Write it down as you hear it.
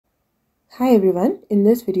Hi everyone, in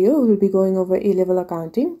this video we will be going over A-Level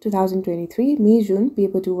Accounting 2023 May-June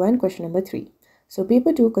Paper 2 and question number 3. So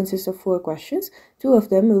Paper 2 consists of 4 questions, 2 of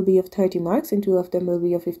them will be of 30 marks and 2 of them will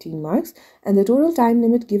be of 15 marks, and the total time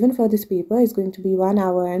limit given for this paper is going to be 1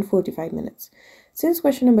 hour and 45 minutes. Since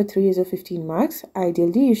question number 3 is of 15 marks,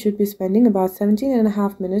 ideally you should be spending about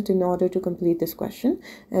 17.5 minutes in order to complete this question,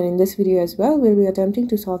 and in this video as well we'll be attempting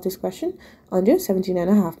to solve this question under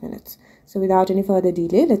 17.5 minutes. So without any further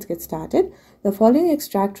delay, let's get started. The following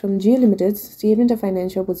extract from GA Limited's Statement of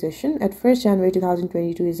Financial Position at 1st January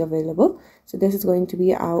 2022 is available. So this is going to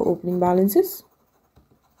be our opening balances.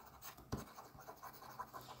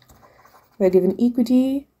 We're given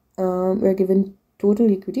equity, we're given total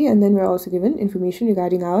equity, and then we're also given information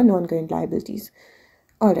regarding our non-current liabilities.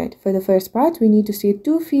 Alright, for the first part, we need to state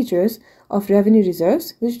 2 features of revenue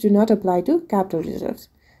reserves which do not apply to capital reserves.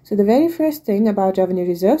 So the very first thing about revenue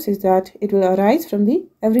reserves is that it will arise from the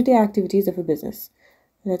everyday activities of a business.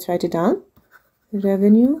 Let's write it down.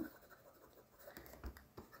 Revenue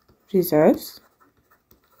reserves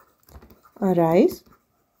arise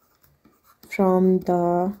from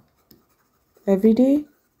the everyday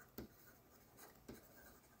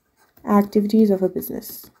activities of a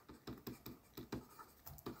business.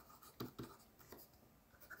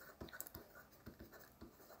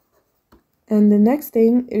 And the next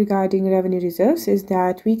thing regarding revenue reserves is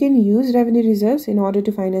that we can use revenue reserves in order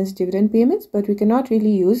to finance dividend payments, but we cannot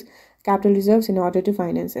really use capital reserves in order to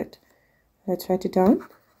finance it. Let's write it down.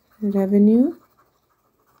 Revenue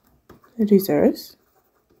reserves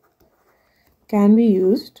can be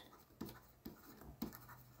used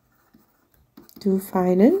to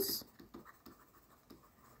finance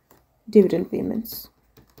dividend payments.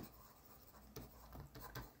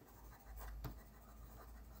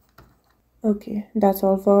 Okay, that's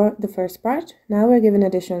all for the first part. Now we're given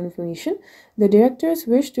additional information. The directors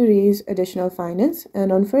wish to raise additional finance,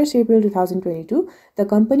 and on 1st April 2022, the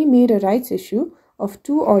company made a rights issue of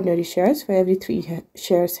 2 ordinary shares for every 3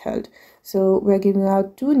 shares held. So we're giving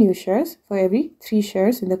out 2 new shares for every 3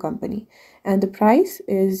 shares in the company. And the price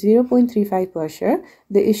is 0.35 per share.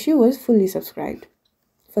 The issue was fully subscribed.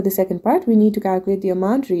 For the second part, we need to calculate the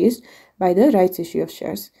amount raised by the rights issue of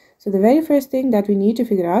shares. So the very first thing that we need to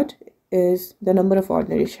figure out is the number of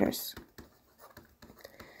ordinary shares.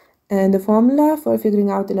 And the formula for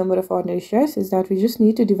figuring out the number of ordinary shares is that we just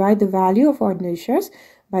need to divide the value of ordinary shares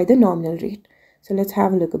by the nominal rate. So let's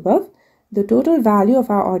have a look above. The total value of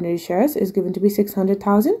our ordinary shares is given to be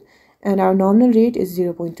 600,000 and our nominal rate is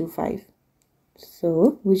 0.25.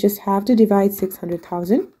 So we just have to divide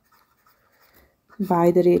 600,000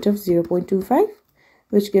 by the rate of 0.25,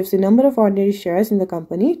 which gives the number of ordinary shares in the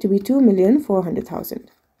company to be 2,400,000.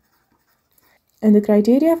 And the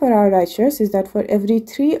criteria for our rights shares is that for every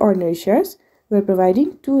 3 ordinary shares, we're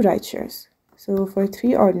providing 2 rights shares. So for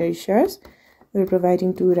 3 ordinary shares, we're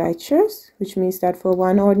providing 2 rights shares, which means that for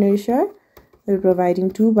 1 ordinary share, we're providing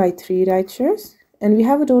 2 by 3 rights shares. And we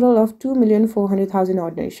have a total of 2,400,000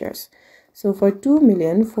 ordinary shares. So for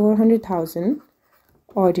 2,400,000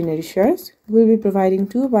 ordinary shares, we'll be providing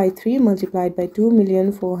 2 by 3 multiplied by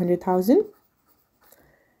 2,400,000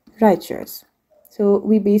 rights shares. So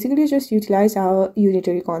we basically just utilize our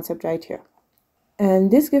unitary concept right here.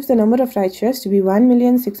 And this gives the number of rights shares to be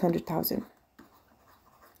 1,600,000.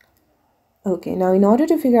 Okay, now in order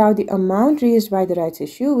to figure out the amount raised by the rights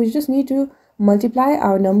issue, we just need to multiply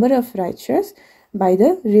our number of rights shares by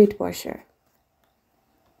the rate per share.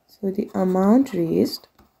 So the amount raised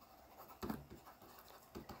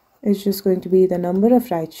is just going to be the number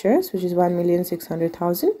of rights shares, which is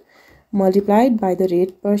 1,600,000, multiplied by the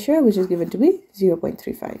rate per share, which is given to be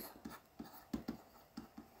 0.35,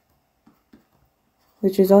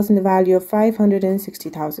 which results in the value of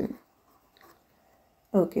 560,000.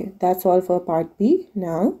 Okay, that's all for part B.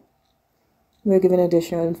 Now we're given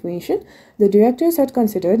additional information. The directors had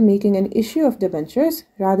considered making an issue of debentures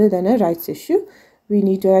rather than a rights issue. We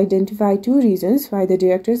need to identify 2 reasons why the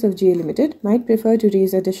directors of GA Limited might prefer to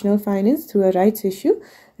raise additional finance through a rights issue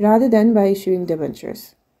rather than by issuing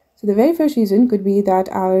debentures. So the very first reason could be that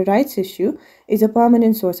our rights issue is a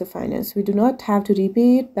permanent source of finance. We do not have to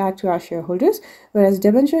repay it back to our shareholders, whereas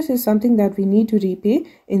debentures is something that we need to repay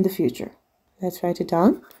in the future. Let's write it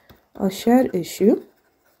down. A share issue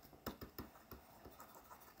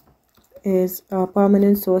is a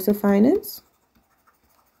permanent source of finance,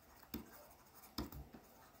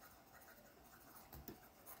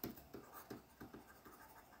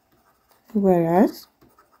 whereas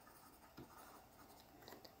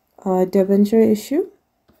a debenture issue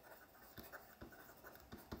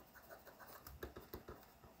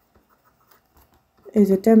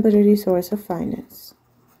is a temporary source of finance.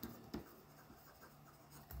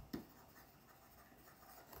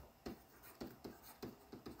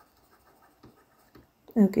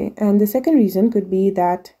 Okay, and the second reason could be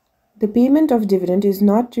that the payment of dividend is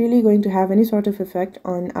not really going to have any sort of effect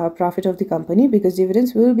on our profit of the company, because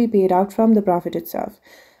dividends will be paid out from the profit itself.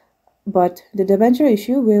 But the debenture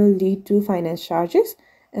issue will lead to finance charges,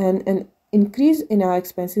 and an increase in our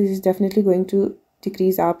expenses is definitely going to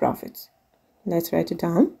decrease our profits. Let's write it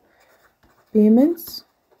down. Payments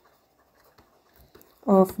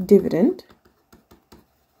of dividend,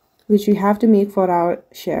 which we have to make for our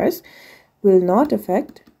shares, will not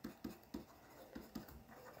affect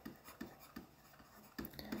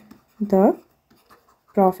the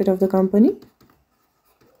profit of the company,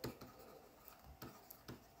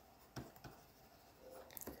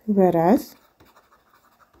 whereas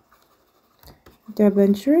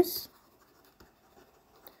debentures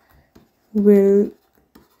will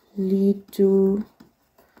lead to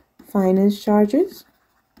finance charges,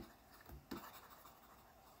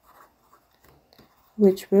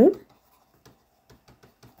 which will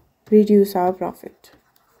reduce our profit.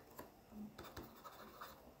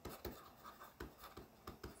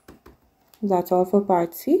 That's all for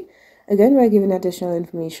part C. Again, we're given additional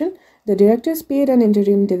information. The directors paid an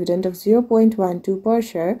interim dividend of 0.12 per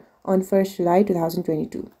share on 1st July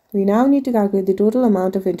 2022. We now need to calculate the total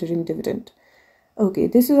amount of interim dividend. Okay,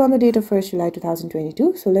 this is on the date of 1st July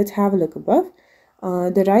 2022. So let's have a look above.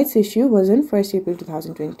 The rights issue was on 1st April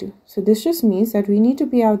 2022. So this just means that we need to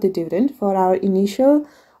pay out the dividend for our initial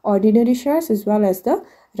ordinary shares as well as the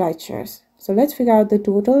rights shares. So let's figure out the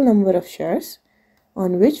total number of shares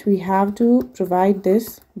on which we have to provide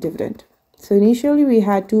this dividend. So initially we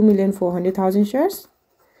had 2,400,000 shares,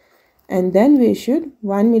 and then we issued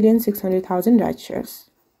 1,600,000 rights shares.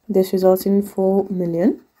 This results in 4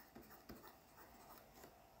 million.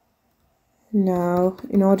 Now,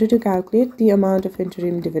 in order to calculate the amount of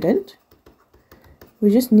interim dividend, we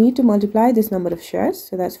just need to multiply this number of shares,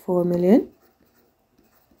 so that's 4 million,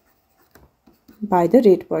 by the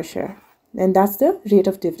rate per share, and that's the rate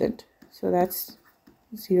of dividend. So that's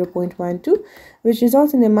 0.12, which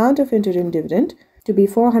results in the amount of interim dividend to be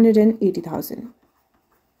 480,000.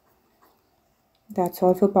 That's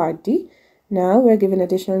all for part D. Now we're given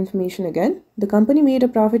additional information again. The company made a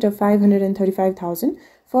profit of 535,000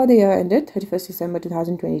 for the year ended 31st December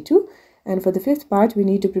 2022. And for the fifth part, we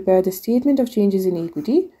need to prepare the statement of changes in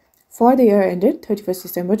equity for the year ended 31st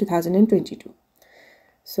December 2022.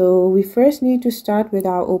 So we first need to start with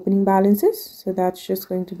our opening balances. So that's just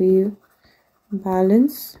going to be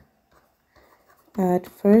balance at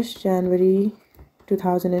 1st January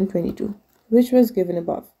 2022, which was given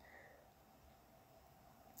above.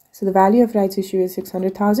 So the value of rights issue is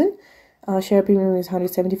 600,000, share premium is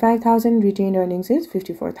 175,000, retained earnings is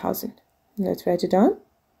 54,000. Let's write it down.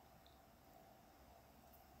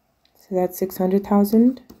 So that's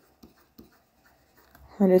 600,000,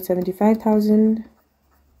 175,000,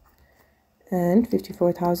 and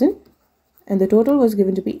 54,000. And the total was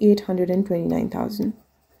given to be 829,000.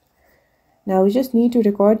 Now we just need to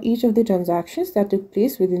record each of the transactions that took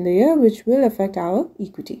place within the year, which will affect our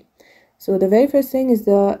equity. So the very first thing is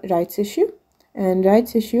the rights issue, and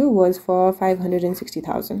rights issue was for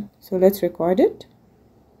 560,000. So let's record it.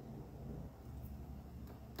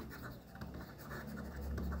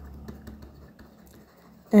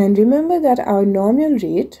 And remember that our nominal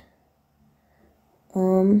rate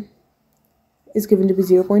is given to be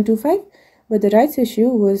 0.25, but the rights issue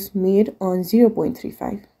was made on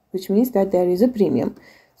 0.35, which means that there is a premium.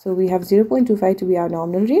 So we have 0.25 to be our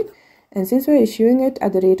nominal rate, and since we're issuing it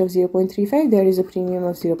at the rate of 0.35, there is a premium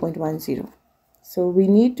of 0.10. So we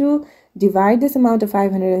need to divide this amount of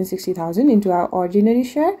 560,000 into our ordinary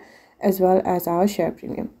share as well as our share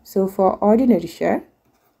premium. So for ordinary share,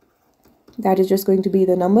 that is just going to be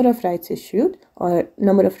the number of rights issued, or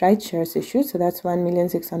number of rights shares issued. So that's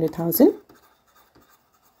 1,600,000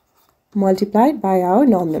 multiplied by our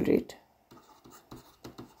nominal rate,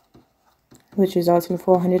 which results in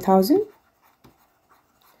 400,000.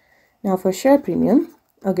 Now for share premium,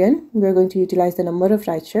 again, we're going to utilize the number of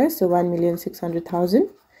rights shares, so 1,600,000.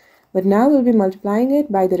 But now we'll be multiplying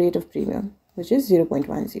it by the rate of premium, which is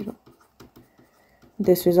 0.10.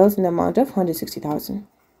 This results in the amount of 160,000.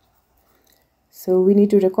 So we need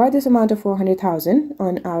to record this amount of 400,000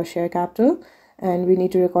 on our share capital, and we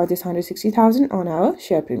need to record this 160,000 on our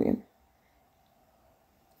share premium.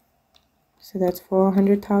 So that's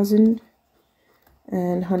 400,000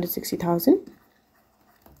 and 160,000.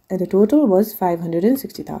 And the total was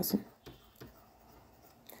 560,000.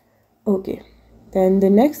 Okay, then the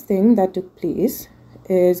next thing that took place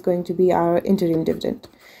is going to be our interim dividend,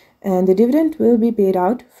 and the dividend will be paid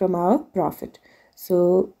out from our profit.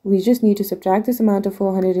 So we just need to subtract this amount of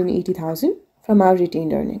 480,000 from our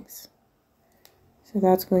retained earnings. So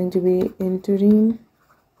that's going to be interim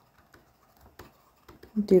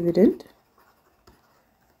dividend.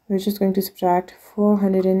 We're just going to subtract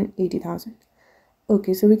 480,000.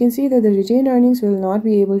 Okay, so we can see that the retained earnings will not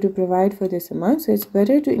be able to provide for this amount, so it's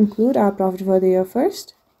better to include our profit for the year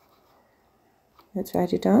first. Let's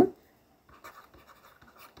write it down.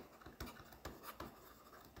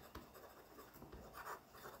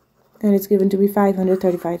 And it's given to be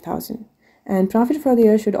 535,000. And profit for the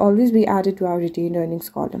year should always be added to our retained earnings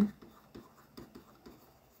column.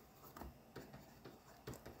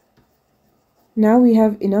 Now we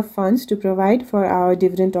have enough funds to provide for our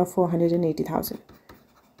dividend of 480,000.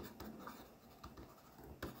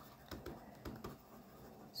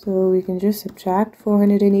 So we can just subtract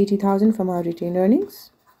 480,000 from our retained earnings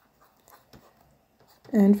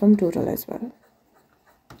and from total as well.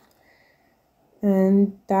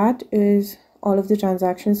 And that is all of the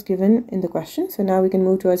transactions given in the question. So now we can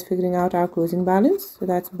move towards figuring out our closing balance. So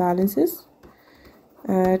that's balances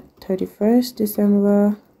at 31st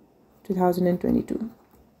December 2022.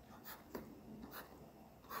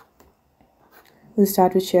 We'll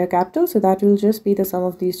start with share capital. So that will just be the sum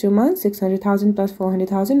of these two amounts, 600,000 plus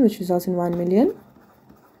 400,000, which results in 1 million.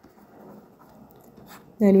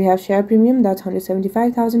 Then we have share premium, that's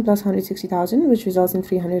 175,000 plus 160,000, which results in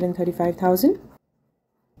 335,000.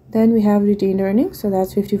 Then we have retained earnings, so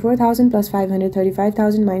that's 54,000 plus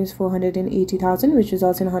 535,000 minus 480,000, which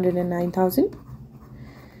results in 109,000.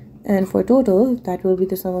 And for total, that will be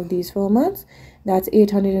the sum of these four amounts. That's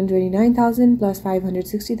 829,000 plus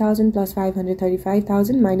 560,000 plus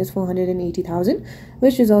 535,000 minus 480,000,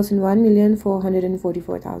 which results in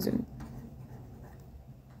 1,444,000.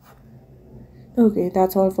 Okay,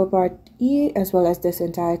 that's all for part E as well as this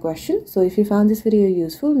entire question. So if you found this video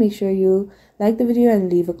useful, make sure you like the video and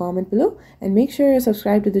leave a comment below, and make sure you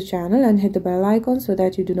subscribe to the channel and hit the bell icon so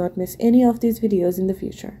that you do not miss any of these videos in the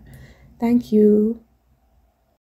future. Thank you.